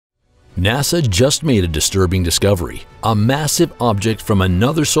NASA just made a disturbing discovery. A massive object from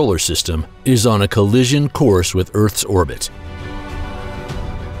another solar system is on a collision course with Earth's orbit.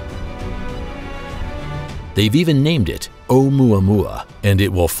 They've even named it Oumuamua, and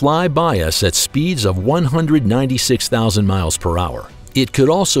it will fly by us at speeds of 196,000 miles per hour. It could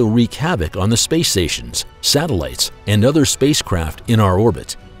also wreak havoc on the space stations, satellites, and other spacecraft in our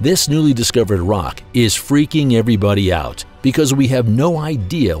orbit. This newly discovered rock is freaking everybody out because we have no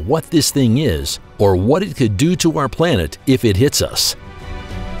idea what this thing is or what it could do to our planet if it hits us.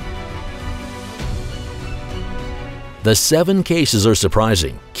 The 7 cases are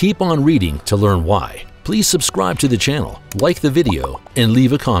surprising. Keep on reading to learn why. Please subscribe to the channel, like the video, and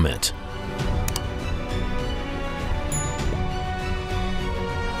leave a comment.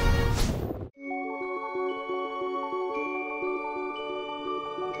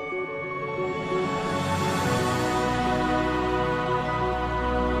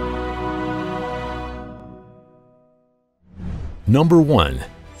 Number 1.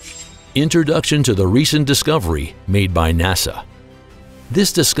 Introduction to the recent discovery made by NASA.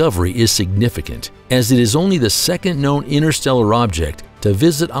 This discovery is significant as it is only the second known interstellar object to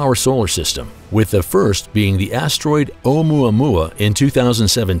visit our solar system, with the first being the asteroid Oumuamua in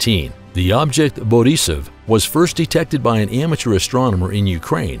 2017. The object Borisov was first detected by an amateur astronomer in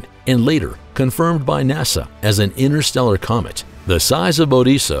Ukraine and later confirmed by NASA as an interstellar comet. The size of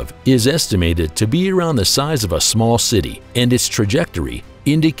Borisov is estimated to be around the size of a small city, and its trajectory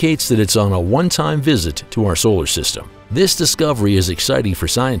indicates that it's on a one-time visit to our solar system. This discovery is exciting for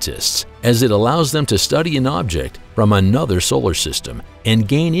scientists as it allows them to study an object from another solar system and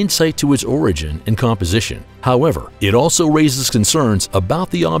gain insight to its origin and composition. However, it also raises concerns about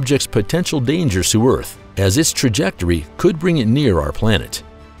the object's potential dangers to Earth, as its trajectory could bring it near our planet.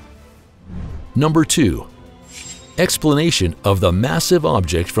 Number 2. Explanation of the massive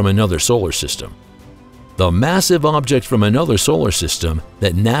object from another solar system. The massive object from another solar system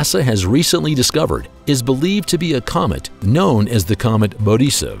that NASA has recently discovered is believed to be a comet known as the comet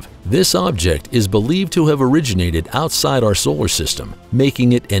Borisov. This object is believed to have originated outside our solar system,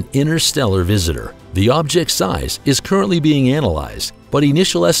 making it an interstellar visitor. The object's size is currently being analyzed, but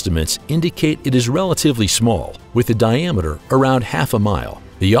initial estimates indicate it is relatively small, with a diameter around half a mile.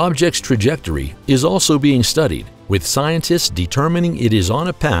 The object's trajectory is also being studied, with scientists determining it is on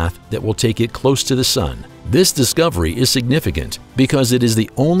a path that will take it close to the Sun. This discovery is significant because it is the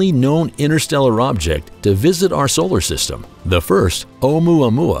only known interstellar object to visit our solar system. The first,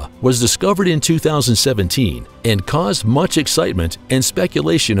 Oumuamua, was discovered in 2017 and caused much excitement and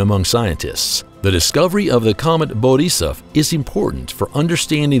speculation among scientists. The discovery of the comet Borisov is important for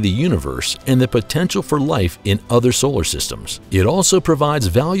understanding the universe and the potential for life in other solar systems. It also provides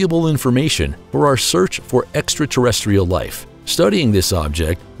valuable information for our search for extraterrestrial life. Studying this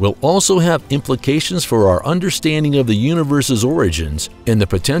object will also have implications for our understanding of the universe's origins and the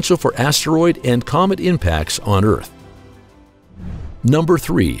potential for asteroid and comet impacts on Earth. Number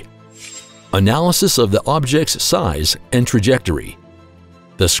 3. Analysis of the object's size and trajectory.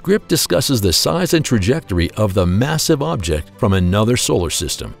 The script discusses the size and trajectory of the massive object from another solar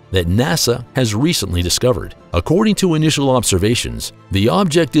system that NASA has recently discovered. According to initial observations, the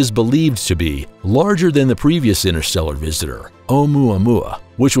object is believed to be larger than the previous interstellar visitor, Oumuamua,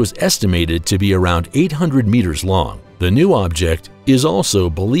 which was estimated to be around 800 meters long. The new object is also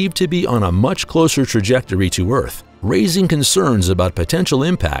believed to be on a much closer trajectory to Earth, raising concerns about potential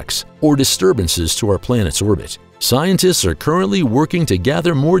impacts or disturbances to our planet's orbit. Scientists are currently working to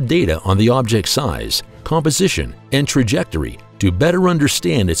gather more data on the object's size, composition, and trajectory to better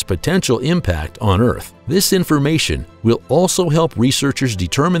understand its potential impact on Earth. This information will also help researchers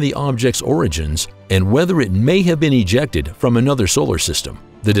determine the object's origins and whether it may have been ejected from another solar system.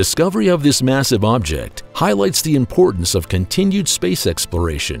 The discovery of this massive object highlights the importance of continued space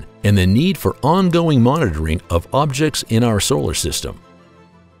exploration and the need for ongoing monitoring of objects in our solar system.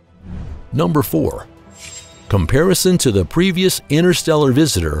 Number 4. Comparison to the previous interstellar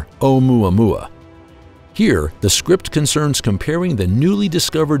visitor, Oumuamua. Here, the script concerns comparing the newly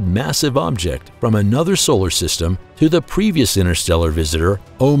discovered massive object from another solar system to the previous interstellar visitor,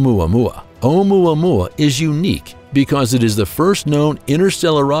 Oumuamua. Oumuamua is unique because it is the first known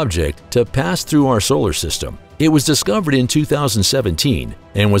interstellar object to pass through our solar system. It was discovered in 2017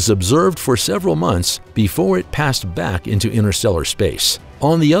 and was observed for several months before it passed back into interstellar space.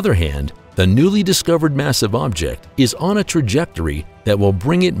 On the other hand, the newly discovered massive object is on a trajectory that will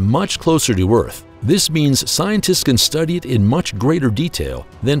bring it much closer to Earth. This means scientists can study it in much greater detail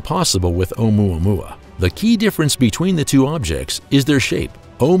than possible with Oumuamua. The key difference between the two objects is their shape.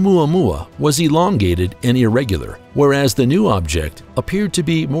 Oumuamua was elongated and irregular, whereas the new object appeared to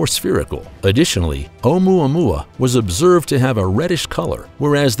be more spherical. Additionally, Oumuamua was observed to have a reddish color,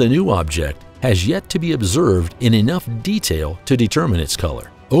 whereas the new object has yet to be observed in enough detail to determine its color.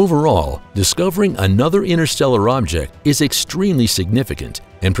 Overall, discovering another interstellar object is extremely significant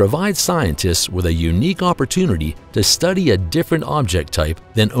and provides scientists with a unique opportunity to study a different object type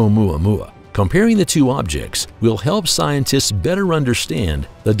than Oumuamua. Comparing the two objects will help scientists better understand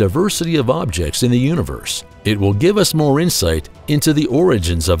the diversity of objects in the universe. It will give us more insight into the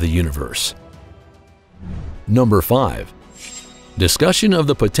origins of the universe. Number 5. Discussion of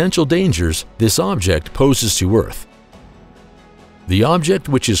the potential dangers this object poses to Earth. The object,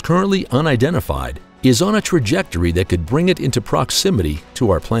 which is currently unidentified, is on a trajectory that could bring it into proximity to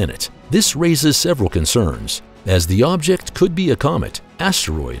our planet. This raises several concerns, as the object could be a comet,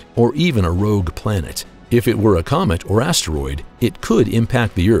 asteroid, or even a rogue planet. If it were a comet or asteroid, it could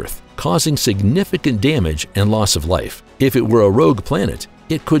impact the Earth, causing significant damage and loss of life. If it were a rogue planet,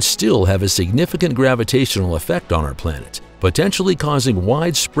 it could still have a significant gravitational effect on our planet, potentially causing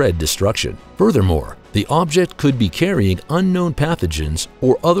widespread destruction. Furthermore, the object could be carrying unknown pathogens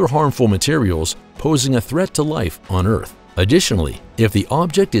or other harmful materials, posing a threat to life on Earth. Additionally, if the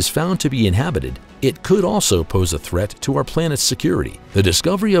object is found to be inhabited, it could also pose a threat to our planet's security. The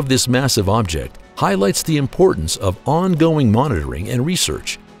discovery of this massive object highlights the importance of ongoing monitoring and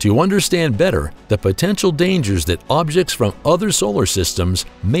research to understand better the potential dangers that objects from other solar systems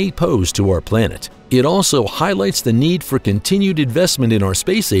may pose to our planet. It also highlights the need for continued investment in our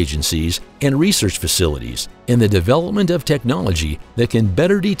space agencies and research facilities and the development of technology that can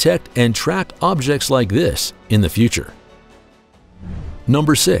better detect and track objects like this in the future.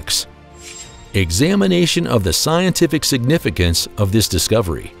 Number 6. Examination of the scientific significance of this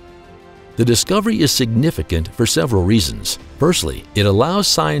discovery. The discovery is significant for several reasons. Firstly, it allows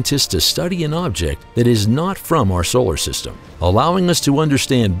scientists to study an object that is not from our solar system, allowing us to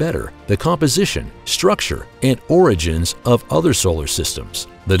understand better the composition, structure, and origins of other solar systems.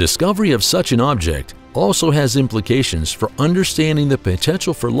 The discovery of such an object also has implications for understanding the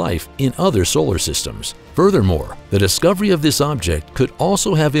potential for life in other solar systems. Furthermore, the discovery of this object could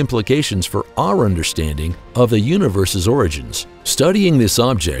also have implications for our understanding of the universe's origins. Studying this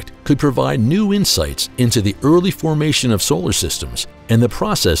object could provide new insights into the early formation of solar systems and the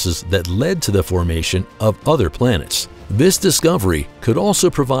processes that led to the formation of other planets. This discovery could also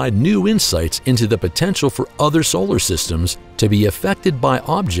provide new insights into the potential for other solar systems to be affected by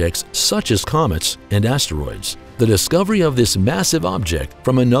objects such as comets and asteroids. The discovery of this massive object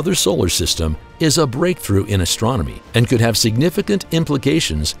from another solar system is a breakthrough in astronomy and could have significant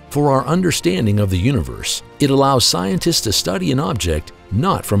implications for our understanding of the universe. It allows scientists to study an object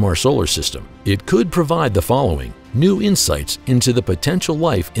not from our solar system. It could provide the following: new insights into the potential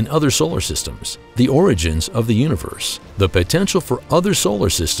life in other solar systems, the origins of the universe, the potential for other solar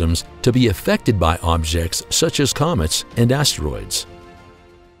systems to be affected by objects such as comets and asteroids.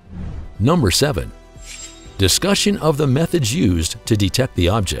 Number 7. Discussion of the methods used to detect the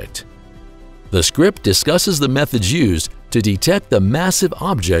object. The script discusses the methods used to detect the massive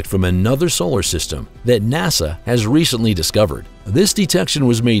object from another solar system that NASA has recently discovered. This detection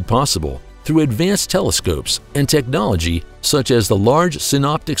was made possible through advanced telescopes and technology such as the Large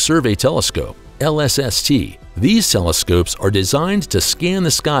Synoptic Survey Telescope, LSST. These telescopes are designed to scan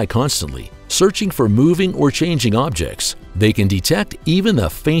the sky constantly, searching for moving or changing objects. They can detect even the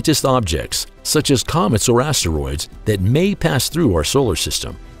faintest objects, such as comets or asteroids, that may pass through our solar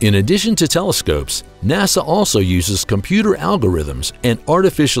system. In addition to telescopes, NASA also uses computer algorithms and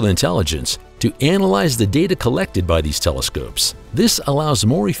artificial intelligence to analyze the data collected by these telescopes. This allows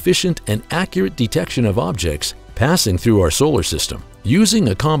more efficient and accurate detection of objects passing through our solar system. Using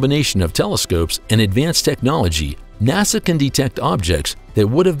a combination of telescopes and advanced technology, NASA can detect objects that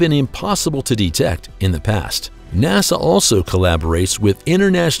would have been impossible to detect in the past. NASA also collaborates with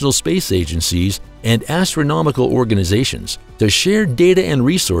international space agencies and astronomical organizations to share data and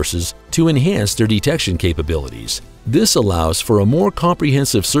resources to enhance their detection capabilities. This allows for a more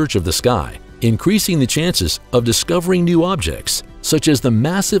comprehensive search of the sky, increasing the chances of discovering new objects, such as the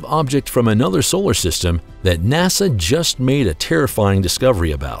massive object from another solar system that NASA just made a terrifying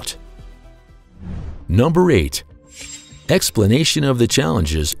discovery about. Number 8. Explanation of the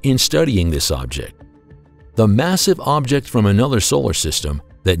challenges in studying this object. The massive object from another solar system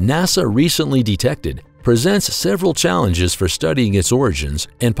that NASA recently detected presents several challenges for studying its origins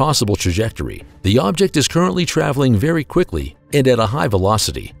and possible trajectory. The object is currently traveling very quickly and at a high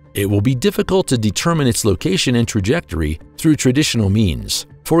velocity. It will be difficult to determine its location and trajectory through traditional means.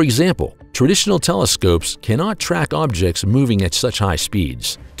 For example, traditional telescopes cannot track objects moving at such high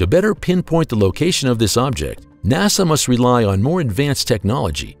speeds. To better pinpoint the location of this object, NASA must rely on more advanced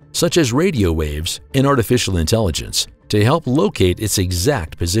technology, such as radio waves and artificial intelligence, to help locate its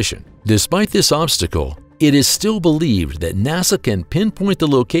exact position. Despite this obstacle, it is still believed that NASA can pinpoint the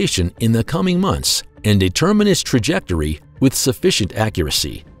location in the coming months and determine its trajectory with sufficient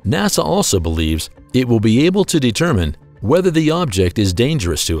accuracy. NASA also believes it will be able to determine whether the object is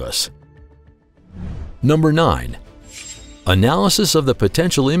dangerous to us. Number 9. Analysis of the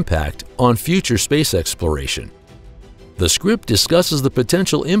potential impact on future space exploration. The script discusses the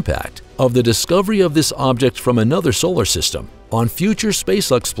potential impact of the discovery of this object from another solar system on future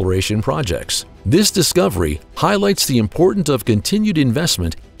space exploration projects. This discovery highlights the importance of continued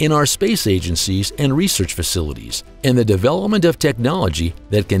investment in our space agencies and research facilities, and the development of technology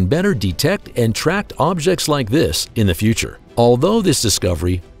that can better detect and track objects like this in the future. Although this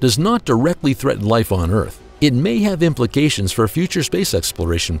discovery does not directly threaten life on Earth, it may have implications for future space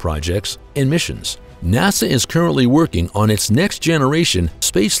exploration projects and missions. NASA is currently working on its next-generation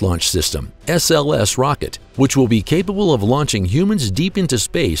Space Launch System (SLS) rocket, which will be capable of launching humans deep into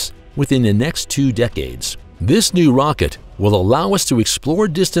space within the next 2 decades. This new rocket will allow us to explore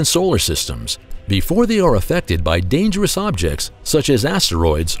distant solar systems before they are affected by dangerous objects such as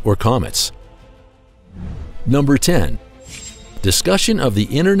asteroids or comets. Number 10. Discussion of the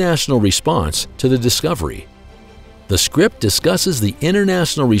international response to the discovery. The script discusses the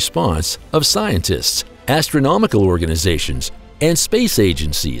international response of scientists, astronomical organizations, and space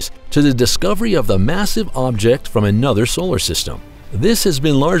agencies to the discovery of the massive object from another solar system. This has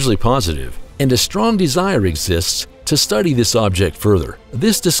been largely positive, and a strong desire exists to study this object further.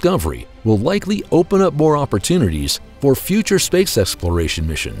 This discovery will likely open up more opportunities for future space exploration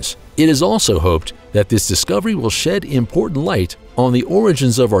missions. It is also hoped that this discovery will shed important light on the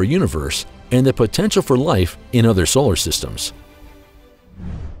origins of our universe and the potential for life in other solar systems.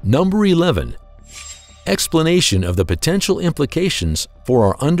 Number 11. Explanation of the potential implications for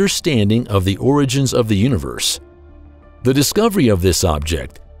our understanding of the origins of the universe. The discovery of this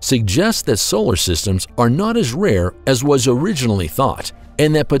object suggests that solar systems are not as rare as was originally thought,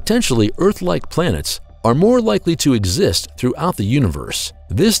 and that potentially Earth-like planets are more likely to exist throughout the universe.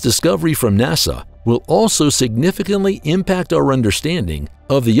 This discovery from NASA will also significantly impact our understanding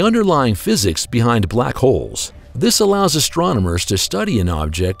of the underlying physics behind black holes. This allows astronomers to study an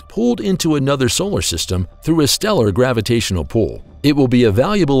object pulled into another solar system through a stellar gravitational pull. It will be a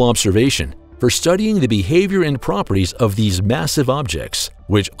valuable observation for studying the behavior and properties of these massive objects,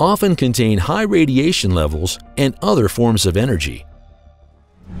 which often contain high radiation levels and other forms of energy.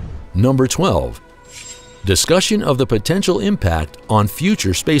 Number 12. Discussion of the potential impact on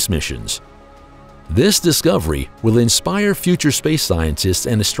future space missions. This discovery will inspire future space scientists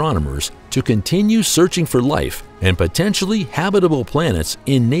and astronomers to continue searching for life and potentially habitable planets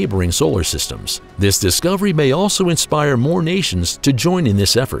in neighboring solar systems. This discovery may also inspire more nations to join in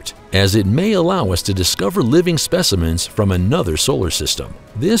this effort, as it may allow us to discover living specimens from another solar system.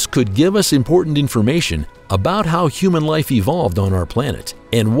 This could give us important information about how human life evolved on our planet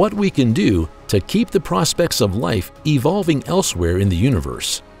and what we can do to keep the prospects of life evolving elsewhere in the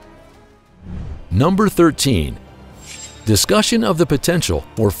universe. Number 13. Discussion of the potential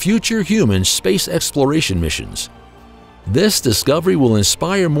for future human space exploration missions. This discovery will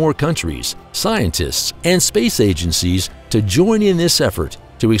inspire more countries, scientists, and space agencies to join in this effort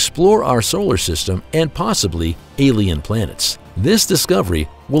to explore our solar system and possibly alien planets. This discovery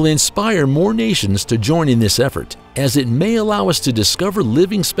will inspire more nations to join in this effort, as it may allow us to discover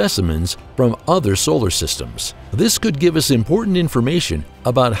living specimens from other solar systems. This could give us important information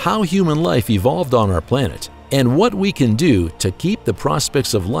about how human life evolved on our planet and what we can do to keep the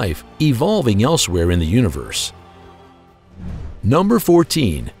prospects of life evolving elsewhere in the universe. Number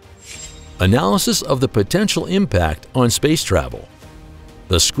 14. Analysis of the potential impact on space travel.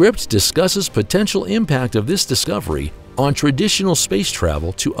 The script discusses potential impact of this discovery on traditional space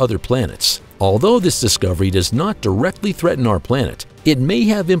travel to other planets. Although this discovery does not directly threaten our planet, it may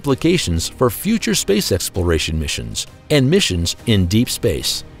have implications for future space exploration missions and missions in deep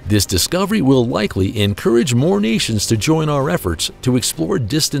space. This discovery will likely encourage more nations to join our efforts to explore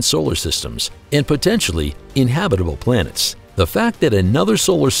distant solar systems and potentially inhabitable planets. The fact that another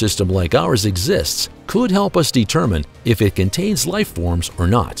solar system like ours exists could help us determine if it contains life forms or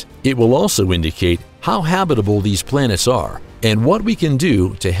not. It will also indicate how habitable these planets are and what we can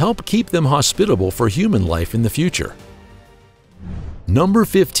do to help keep them hospitable for human life in the future. Number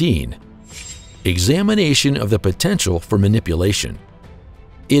 15. Examination of the potential for manipulation.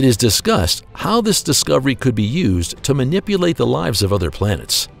 It is discussed how this discovery could be used to manipulate the lives of other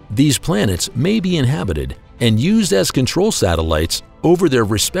planets. These planets may be inhabited and used as control satellites over their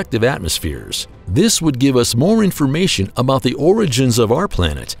respective atmospheres. This would give us more information about the origins of our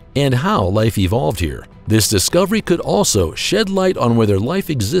planet and how life evolved here. This discovery could also shed light on whether life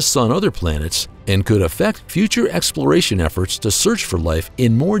exists on other planets and could affect future exploration efforts to search for life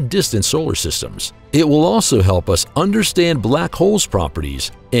in more distant solar systems. It will also help us understand black holes'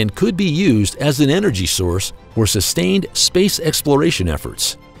 properties and could be used as an energy source for sustained space exploration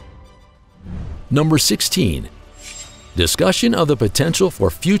efforts. Number 16. Discussion of the potential for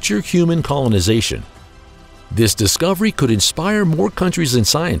future human colonization. This discovery could inspire more countries and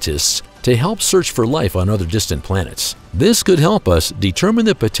scientists to help search for life on other distant planets. This could help us determine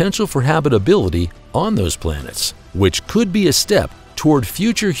the potential for habitability on those planets, which could be a step toward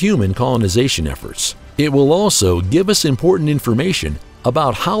future human colonization efforts. It will also give us important information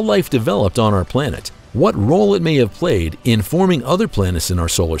about how life developed on our planet, what role it may have played in forming other planets in our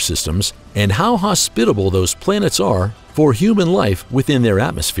solar systems, and how hospitable those planets are for human life within their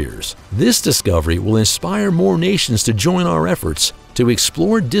atmospheres. This discovery will inspire more nations to join our efforts to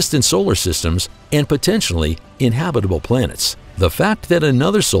explore distant solar systems and potentially inhabitable planets. The fact that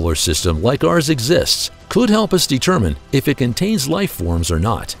another solar system like ours exists could help us determine if it contains life forms or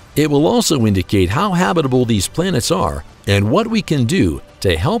not. It will also indicate how habitable these planets are and what we can do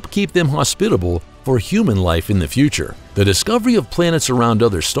to help keep them hospitable for human life in the future. The discovery of planets around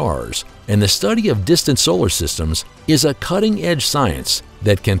other stars and the study of distant solar systems is a cutting-edge science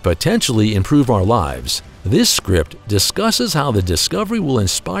that can potentially improve our lives. This script discusses how the discovery will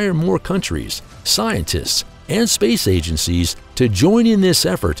inspire more countries, scientists, and space agencies to join in this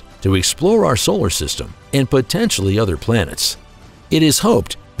effort to explore our solar system and potentially other planets. It is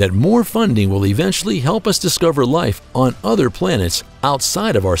hoped that more funding will eventually help us discover life on other planets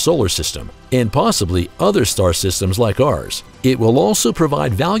outside of our solar system and possibly other star systems like ours. It will also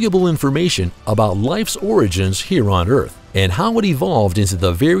provide valuable information about life's origins here on Earth and how it evolved into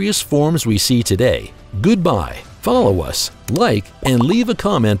the various forms we see today. Goodbye. Follow us, like, and leave a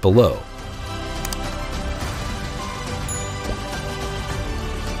comment below.